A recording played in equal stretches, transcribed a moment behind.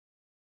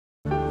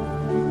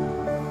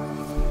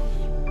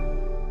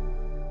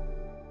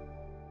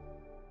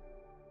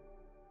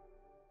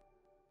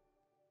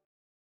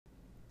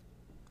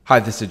Hi,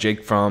 this is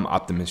Jake from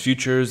Optimus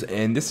Futures,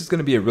 and this is going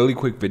to be a really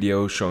quick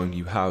video showing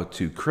you how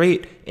to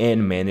create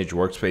and manage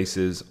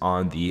workspaces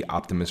on the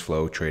Optimus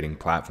Flow trading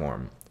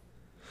platform.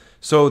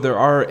 So there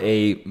are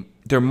a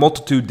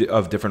multitude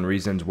of different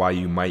reasons why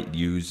you might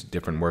use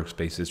different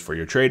workspaces for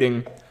your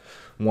trading.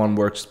 One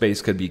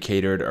workspace could be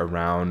catered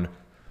around,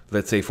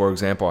 let's say for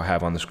example, I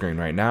have on the screen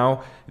right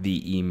now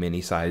the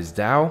E-mini size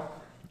Dow,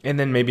 and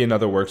then maybe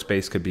another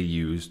workspace could be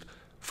used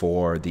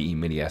for the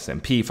E-mini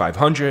S&P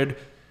 500.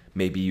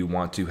 Maybe you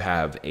want to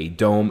have a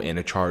dome and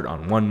a chart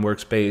on one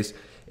workspace,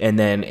 and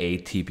then a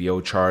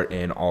TPO chart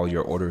and all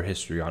your order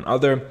history on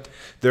other.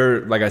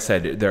 Like I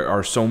said, there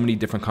are so many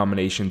different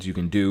combinations you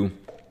can do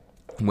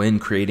when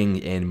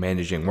creating and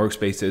managing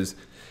workspaces.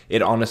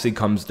 It honestly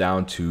comes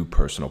down to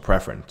personal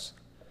preference.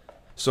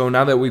 So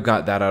now that we've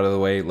got that out of the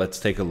way, let's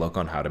take a look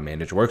on how to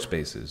manage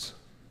workspaces.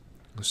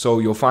 So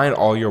you'll find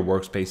all your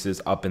workspaces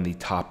up in the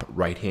top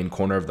right-hand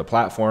corner of the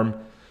platform.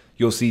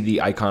 You'll see the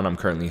icon I'm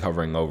currently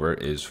hovering over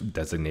is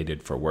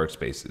designated for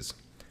workspaces.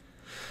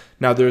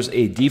 Now there's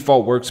a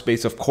default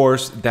workspace, of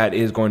course, that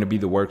is going to be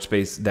the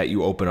workspace that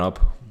you open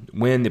up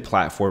when the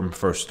platform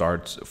first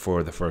starts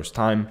for the first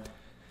time.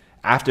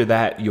 After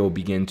that, you'll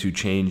begin to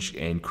change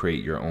and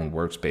create your own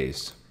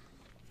workspace.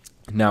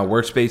 Now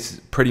workspace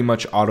pretty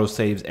much auto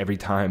saves every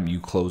time you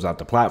close out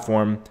the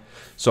platform.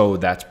 So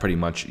that's pretty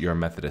much your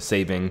method of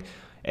saving.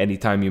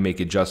 Anytime you make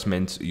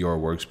adjustments, your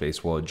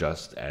workspace will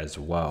adjust as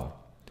well.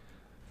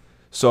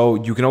 So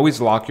you can always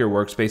lock your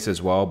workspace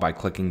as well by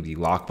clicking the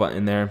lock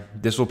button there.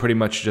 This will pretty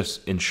much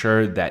just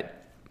ensure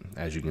that,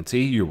 as you can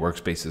see, your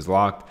workspace is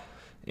locked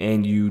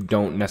and you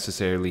don't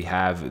necessarily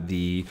have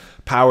the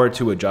power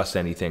to adjust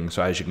anything.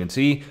 So as you can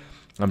see,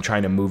 I'm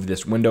trying to move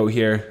this window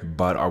here,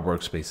 but our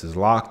workspace is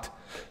locked.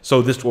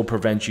 So this will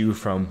prevent you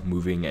from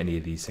moving any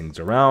of these things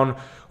around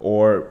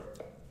or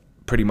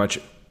pretty much,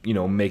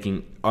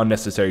 making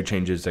unnecessary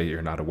changes that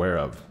you're not aware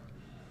of.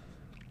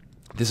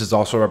 This is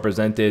also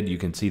represented. You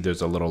can see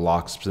there's a little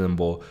lock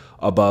symbol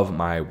above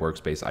my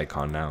workspace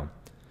icon now.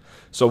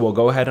 So we'll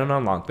go ahead and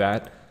unlock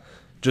that.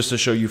 Just to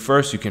show you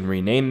first, you can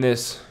rename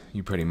this.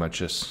 You pretty much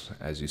just,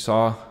 as you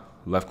saw,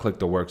 left click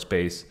the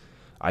workspace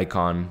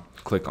icon,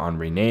 click on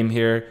rename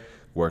here.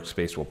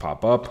 Workspace will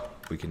pop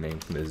up. We can name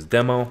this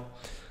demo.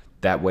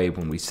 That way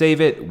when we save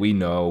it, we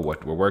know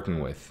what we're working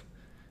with.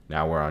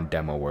 Now we're on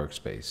demo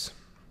workspace.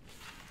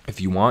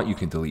 If you want, you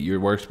can delete your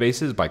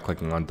workspaces by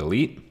clicking on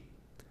delete.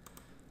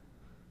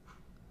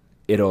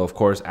 It'll of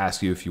course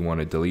ask you if you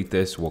want to delete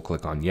this. We'll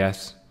click on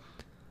yes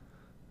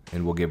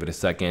and we'll give it a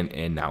second,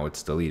 and now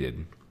it's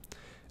deleted.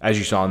 As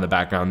you saw in the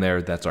background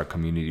there, that's our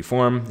community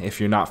forum.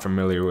 If you're not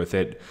familiar with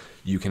it,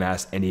 you can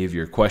ask any of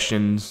your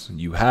questions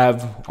you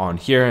have on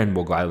here and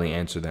we'll gladly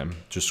answer them.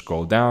 Just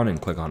scroll down and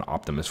click on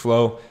Optimus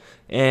Flow,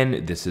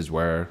 and this is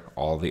where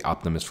all the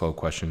Optimus Flow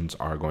questions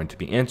are going to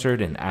be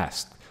answered and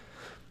asked.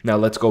 Now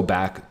let's go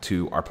back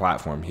to our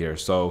platform here.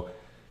 So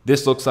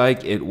this looks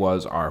like it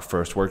was our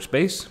first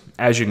workspace.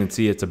 As you can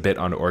see, it's a bit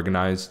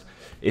unorganized.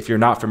 If you're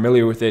not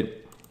familiar with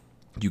it,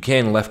 you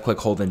can left click,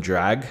 hold, and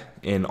drag.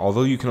 And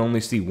although you can only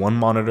see one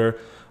monitor,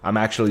 I'm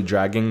actually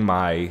dragging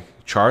my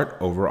chart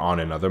over on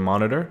another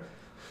monitor.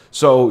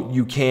 So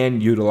you can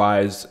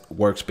utilize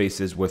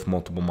workspaces with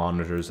multiple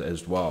monitors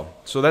as well.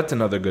 So that's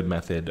another good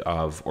method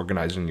of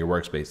organizing your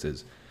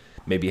workspaces.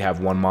 Maybe have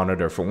one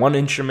monitor for one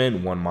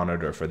instrument, one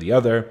monitor for the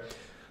other.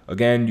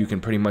 Again, you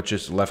can pretty much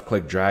just left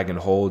click, drag, and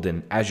hold.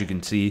 And as you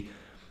can see,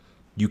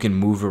 you can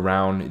move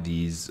around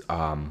these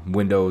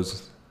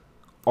windows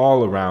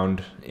all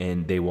around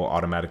and they will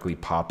automatically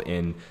pop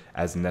in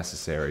as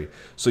necessary.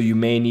 So you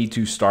may need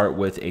to start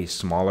with a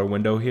smaller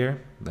window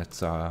here.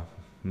 Let's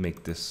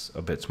make this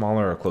a bit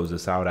smaller or close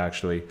this out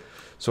actually.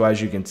 So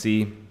as you can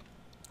see,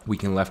 we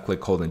can left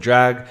click, hold, and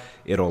drag.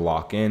 It'll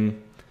lock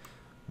in.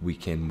 We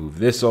can move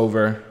this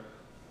over.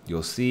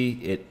 You'll see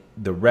it.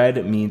 The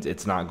red means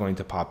it's not going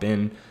to pop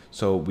in,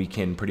 so we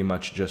can pretty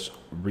much just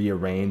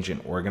rearrange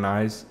and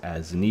organize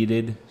as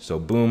needed. So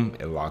boom,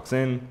 it locks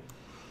in.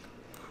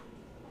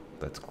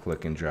 Let's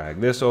click and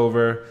drag this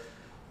over.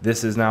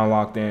 This is now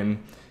locked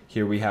in.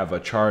 Here we have a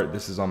chart.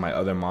 This is on my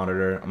other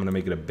monitor. I'm gonna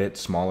make it a bit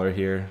smaller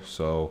here.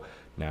 So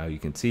now you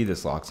can see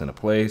this locks into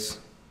place.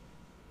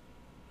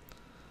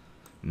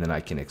 And then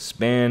I can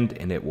expand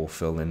and it will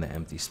fill in the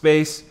empty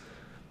space.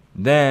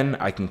 Then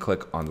I can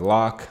click on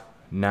lock.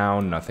 Now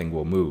nothing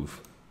will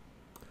move.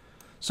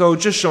 So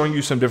just showing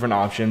you some different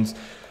options.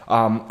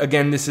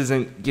 Again, this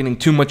isn't getting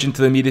too much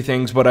into the meat of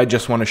things, but I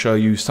just want to show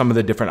you some of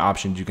the different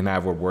options you can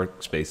have with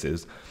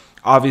workspaces.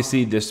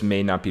 Obviously, this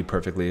may not be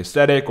perfectly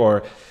aesthetic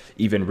or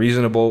even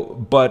reasonable,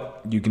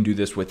 but you can do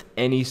this with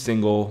any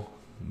single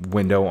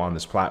window on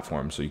this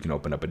platform. So you can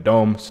open up a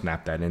dome,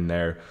 snap that in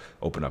there,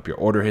 open up your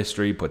order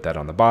history, put that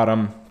on the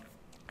bottom,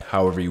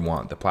 however you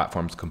want. The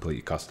platform's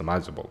completely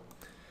customizable.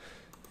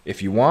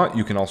 If you want,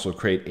 you can also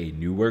create a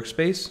new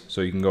workspace.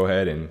 So you can go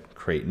ahead and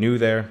create new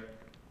there.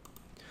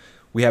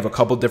 We have a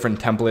couple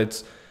different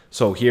templates.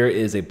 So here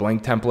is a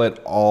blank template.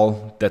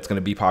 All that's going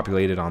to be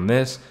populated on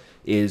this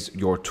is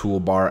your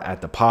toolbar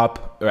at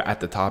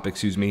the top,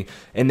 excuse me.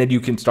 And then you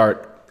can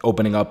start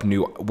opening up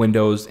new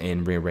windows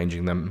and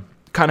rearranging them,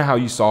 kind of how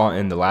you saw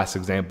in the last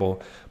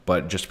example,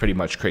 but just pretty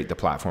much create the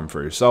platform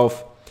for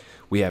yourself.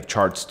 We have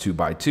charts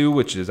 2x2,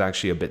 which is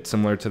actually a bit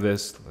similar to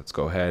this. Let's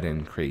go ahead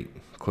and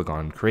click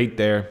on create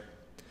there.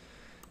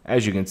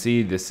 As you can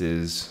see, this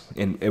is,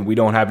 and we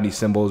don't have any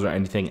symbols or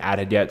anything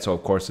added yet, so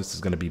of course this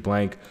is going to be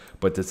blank,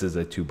 but this is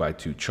a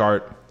 2x2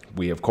 chart.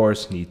 We of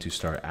course need to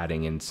start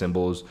adding in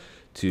symbols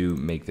to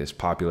make this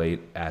populate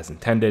as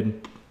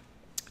intended.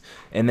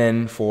 And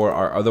then for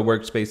our other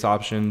workspace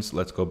options,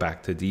 let's go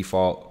back to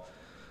default,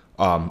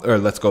 or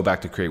let's go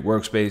back to create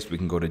workspace. We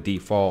can go to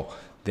default,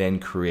 then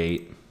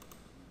create,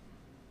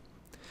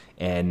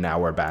 and now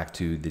we're back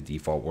to the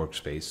default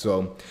workspace.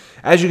 So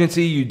as you can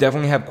see, you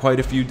definitely have quite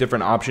a few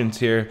different options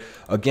here.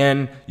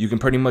 Again, you can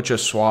pretty much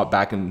just swap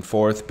back and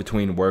forth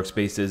between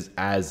workspaces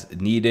as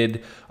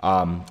needed.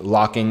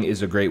 Locking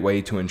is a great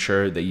way to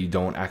ensure that you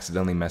don't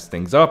accidentally mess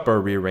things up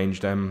or rearrange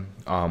them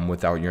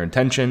without your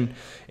intention.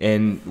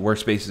 And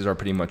workspaces are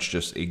pretty much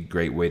just a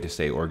great way to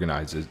stay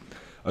organized.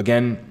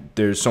 Again,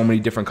 there's so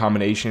many different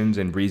combinations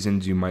and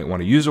reasons you might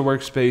want to use a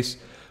workspace,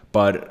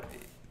 but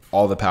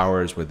all the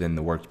power is within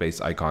the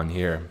workspace icon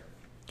here.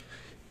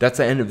 That's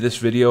the end of this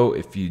video.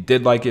 If you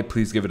did like it,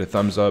 please give it a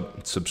thumbs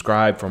up.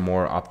 Subscribe for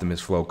more Optimus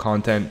Flow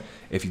content.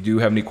 If you do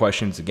have any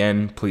questions,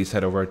 again, please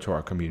head over to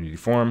our community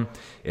forum.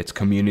 It's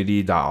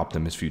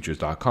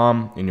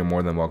community.optimusfutures.com, and you're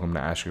more than welcome to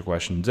ask your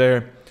questions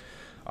there.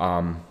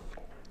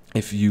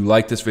 If you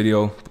like this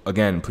video,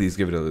 again, please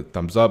give it a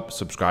thumbs up.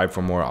 Subscribe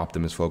for more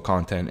Optimus Flow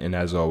content. And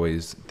as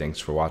always, thanks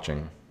for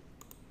watching.